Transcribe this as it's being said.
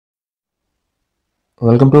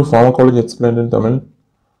Welcome to Pharmacology Explained in Tamil.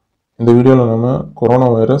 In the video, we will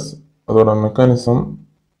coronavirus, the mechanism,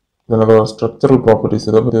 then the structural properties.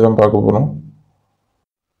 So, we will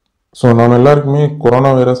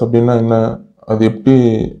coronavirus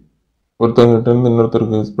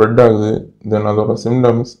spread then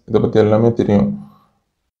symptoms.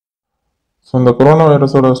 So, the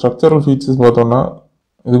coronavirus structural features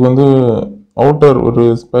outer ஒரு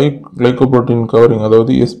spike glycoprotein covering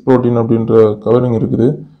அதாவது S protein அப்படின்ற covering இருக்குது.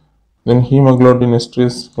 Then hemoglobin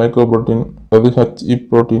esterase glycoprotein அதாவது He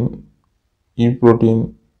protein, E protein,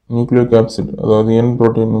 nucleocapsid அதாவது N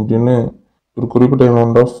protein அப்படின்னு ஒரு குறிப்பிட்ட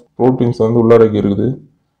amount of proteins உள்ளடக்கி இருக்குது.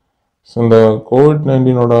 ஸோ இந்த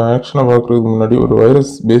கோவிட்-19 ஆக்ஷனை பார்க்குறதுக்கு முன்னாடி ஒரு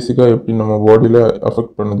வைரஸ் பேசிக்காக எப்படி நம்ம பாடியில்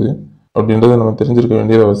அஃபெக்ட் பண்ணுது அப்படின்றத நம்ம தெரிஞ்சிருக்க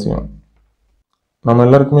வேண்டியது அவசியம். நம்ம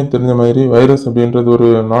எல்லாருக்குமே தெரிஞ்ச மாதிரி வைரஸ் அப்படின்றது ஒரு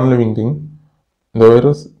நான் லிவிங் திங். இந்த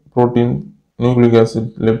virus protein, nucleic acid,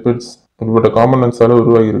 lipids இப்படிப்பட்ட காம்பனன்ட்ஸால்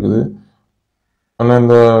உருவாகி இருக்குது. ஆனால்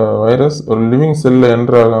இந்த வைரஸ் ஒரு லிவிங் செல்லில்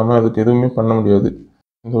என்ட்ரு ஆகாமல் அதுக்கு எதுவுமே பண்ண முடியாது.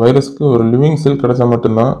 இந்த வைரஸ்க்கு ஒரு லிவிங் செல் கிடைச்சா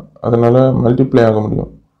மட்டும்தான் அதனால் மல்டிப்ளை ஆக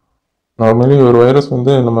முடியும். நார்மலி ஒரு வைரஸ்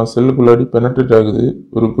நம்ம செல்லுக்குள்ளாடி பெனட்ரேட் ஆகுது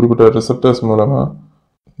ஒரு குறிப்பிட்ட ரிசெப்டர்ஸ் மூலமாக.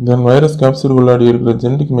 தென் வைரஸ் கேப்சிடுக்குள்ளாடி இருக்கிற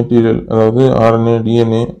ஜெனடிக் மெட்டீரியல் அதாவது ஆர்என்ஏ,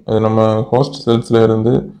 டிஎன்ஏ அது நம்ம ஹோஸ்ட் செல்ஸில்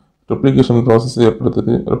இருந்து ரெப்ளிகேஷன் ப்ராசஸ்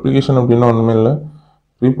ஏற்படுத்துது. ரெப்ளிகேஷன் அப்படின்னா ஒன்றுமே இல்லை,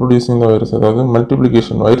 ரீப்ரொடியூசிங் த வைரஸ் அதாவது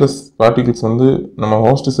மல்டிப்ளிகேஷன். வைரஸ் பார்ட்டிகிள்ஸ் நம்ம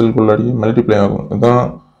ஹோஸ்ட் செல்குள்ளாடி மல்டிப்ளை ஆகும், அதுதான்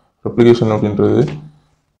ரெப்ளிகேஷன் அப்படின்றது.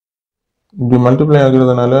 இப்படி மல்டிப்ளை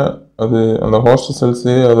ஆகிறதுனால அது அந்த ஹோஸ்ட்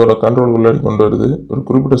செல்ஸே அதோட கண்ட்ரோல் உள்ளாடி கொண்டு வருது. ஒரு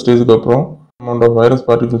குறிப்பிட்ட ஸ்டேஜுக்கு அப்புறம் amount of virus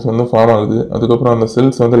particles form ஆகுது. அதுக்கப்புறம் அந்த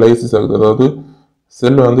செல்ஸ் லைசிஸ் ஆகுது, அதாவது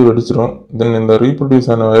செல் வெடிச்சிடும். தென் இந்த ரீப்ரொடியூஸ்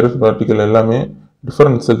ஆன வைரஸ் பார்ட்டிகல் எல்லாமே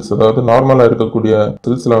டிஃப்ரெண்ட் செல்ஸ் அதாவது நார்மலாக இருக்கக்கூடிய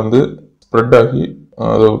செல்ஸில் ஸ்ப்ரெட் ஆகி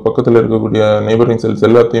அது பக்கத்தில் இருக்கக்கூடிய நெய்பரிங் செல்ஸ்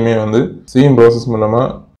எல்லாத்தையுமே சேம் ப்ராசஸ் மூலமாக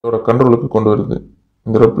அதோட கண்ட்ரோலுக்கு கொண்டு வருது.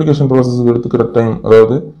 இந்த ரெப்ளிகேஷன் ப்ராசஸுக்கு எடுத்துக்கிற டைம்,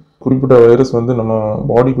 அதாவது குறிப்பிட்ட வைரஸ் நம்ம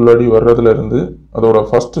பாடிக்குள்ளாடி வர்றதுல இருந்து அதோட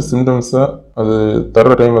ஃபஸ்ட்டு சிம்டம்ஸாக அது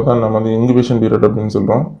தர்ற டைமை தான் நம்ம இன்குபேஷன் பீரியட் அப்படின்னு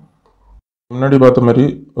சொல்கிறோம். முன்னாடி பார்த்த மாதிரி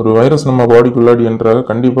ஒரு வைரஸ் நம்ம பாடிக்குள்ளாடி என்றாக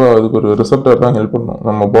கண்டிப்பாக அதுக்கு ஒரு ரிசெப்டர் தான் ஹெல்ப் பண்ணும்.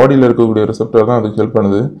 நம்ம பாடியில் இருக்கக்கூடிய ரிசெப்டர் தான் அதுக்கு ஹெல்ப்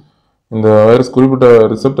பண்ணுது. இந்த வைரஸ் குறிப்பிட்ட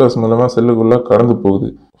ரிசெப்டர்ஸ் மூலமாக செல்லுக்குள்ளே கடந்து போகுது.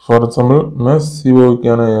 For example MERS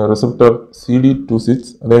CoVக்கான receptor CD26,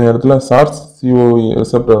 அதே நேரத்தில் SARS CoV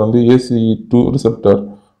receptor ACE2 receptor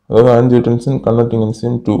அதாவது ஆஞ்சியோடென்சின் கன்வெர்ட்டிங்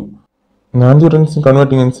என்சைம் 2. இந்த ஆஞ்சியோடென்சின்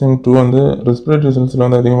கன்வெர்ட்டிங் என்சைம் 2 ரெஸ்பிரேட்டரி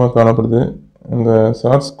செல்ஸில் அதிகமாக காணப்படுது. இந்த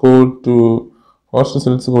SARS-CoV-2 ஹாஸ்ட்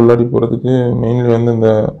செல்ஸுக்கு உள்ளாடி போகிறதுக்கு மெயின்லி இந்த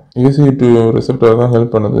ACE2 ரிசெப்டர் தான்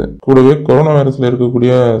ஹெல்ப் பண்ணுது. கூடவே கொரோனா வைரஸில்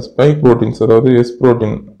இருக்கக்கூடிய ஸ்பைக் ப்ரோட்டீன்ஸ் அதாவது S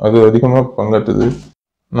ப்ரோட்டீன் அது அதிகமாக பங்காற்றுது.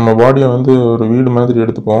 நம்ம பாடியை ஒரு வீடு மாதிரி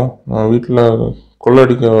எடுத்துப்போம். நம்ம வீட்டில்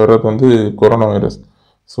கொள்ளடிக்க வர்றது கொரோனா வைரஸ்.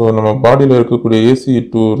 ஸோ நம்ம பாடியில் இருக்கக்கூடிய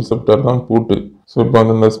ACE2 ரிசெப்டர் தான் பூட்டு. ஸோ இப்போ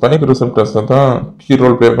அந்த ஸ்பைக் ரிசெப்டர்ஸை தான் கீ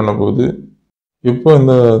ரோல் ப்ளே பண்ண போகுது. இப்போ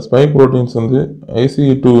இந்த ஸ்பைக் ப்ரோட்டீன்ஸ்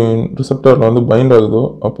ACE2 ரிசெப்டரில் பைண்ட் ஆகுதோ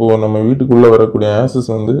அப்போது நம்ம வீட்டுக்குள்ளே வரக்கூடிய ஆக்சஸ்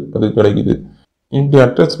அது கிடைக்குது. இப்படி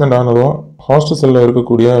அட்டாச்மெண்ட் ஆனதும் ஹாஸ்ட் செல்லில்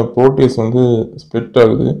இருக்கக்கூடிய ப்ரோட்டீஸ் ஸ்ப்ளிட்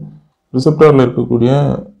ஆகுது. ரிசெப்டரில் இருக்கக்கூடிய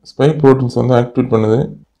ஸ்பைக் ப்ரோட்டீன்ஸ் ஆக்டிவேட் பண்ணுது.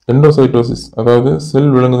 எண்டோசைட்டோசிஸ் அதாவது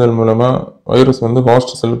செல் விலங்குதல் மூலமாக வைரஸ்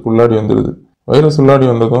ஹாஸ்ட் செல்லுக்கு உள்ளாடி வந்துடுது. வைரஸ் உள்ளாடி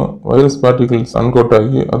வந்ததும் வைரஸ் பார்ட்டிகிள்ஸ் அன்கோட்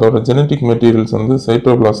ஆகி அதோட ஜெனட்டிக் மெட்டீரியல்ஸ்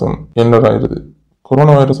சைட்டோபிளாசம் என்டர் ஆகிடுது.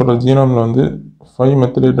 Corona வைரஸோட ஜீனோமில் 5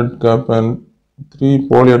 methylated cap and 3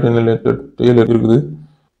 polyadenylated tail இருக்குது.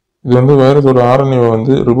 இது வைரஸோட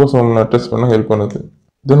ஆர்என்ஏவை ரிபோசோமில் அட்டாச் பண்ண ஹெல்ப் பண்ணுது.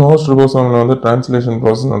 தென் ஹோஸ்ட் ரிபோசோமில் டிரான்ஸ்லேஷன்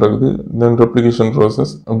ப்ராசஸ் நடக்குது. தென் ரெப்ளிகேஷன்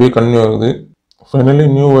ப்ராசஸ் அப்படியே கன்டினியூ ஆகுது. Finally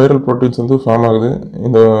new viral proteins form ஆகுது.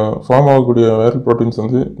 இந்த ஃபார்ம் ஆகக்கூடிய வைரல் ப்ரோட்டீன்ஸ்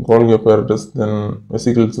கோல்கி அப்பேரட்டஸ் தென்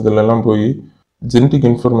வெசிகிள்ஸ் இதிலெல்லாம் போய் genetic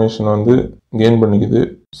information gain பண்ணிக்குது.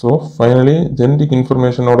 So finally genetic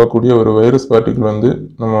இன்ஃபர்மேஷனோட கூடிய ஒரு வைரஸ் பார்ட்டிகிள்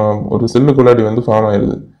நம்ம ஒரு செல்லுக்குள்ளாடி ஃபார்ம்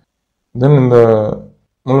ஆயிடுது. தென் இந்த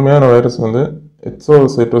முழுமையான வைரஸ்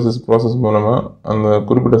எக்ஸோசைட்டோசிஸ் ப்ராசஸ் மூலமாக அந்த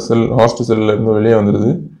குறிப்பிட்ட செல் ஹாஸ்ட் செல்லில் இருந்து வெளியே வந்துடுது.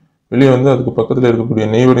 வெளியே அதுக்கு பக்கத்தில் இருக்கக்கூடிய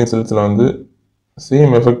நெய்பரிங் செல்ஸில்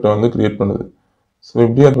சேம் எஃபெக்டை க்ரியேட் பண்ணுது. ஸோ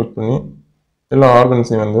இப்படியே அஃபெக்ட் பண்ணி எல்லா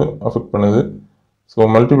ஆர்கன்ஸையும் அஃபெக்ட் பண்ணுது. ஸோ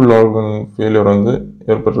மல்டிபிள் ஆர்கன் ஃபெயிலியர்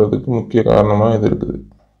ஏற்படுறதுக்கு முக்கிய காரணமாக இது இருக்குது.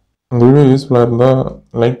 இந்த வீடியோ யூஸ்ஃபுல்லாக இருந்தால்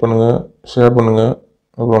லைக் பண்ணுங்கள், ஷேர் பண்ணுங்கள்,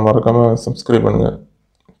 அப்புறம் மறக்காமல் சப்ஸ்கிரைப் பண்ணுங்கள்.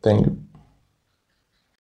 தேங்க்யூ.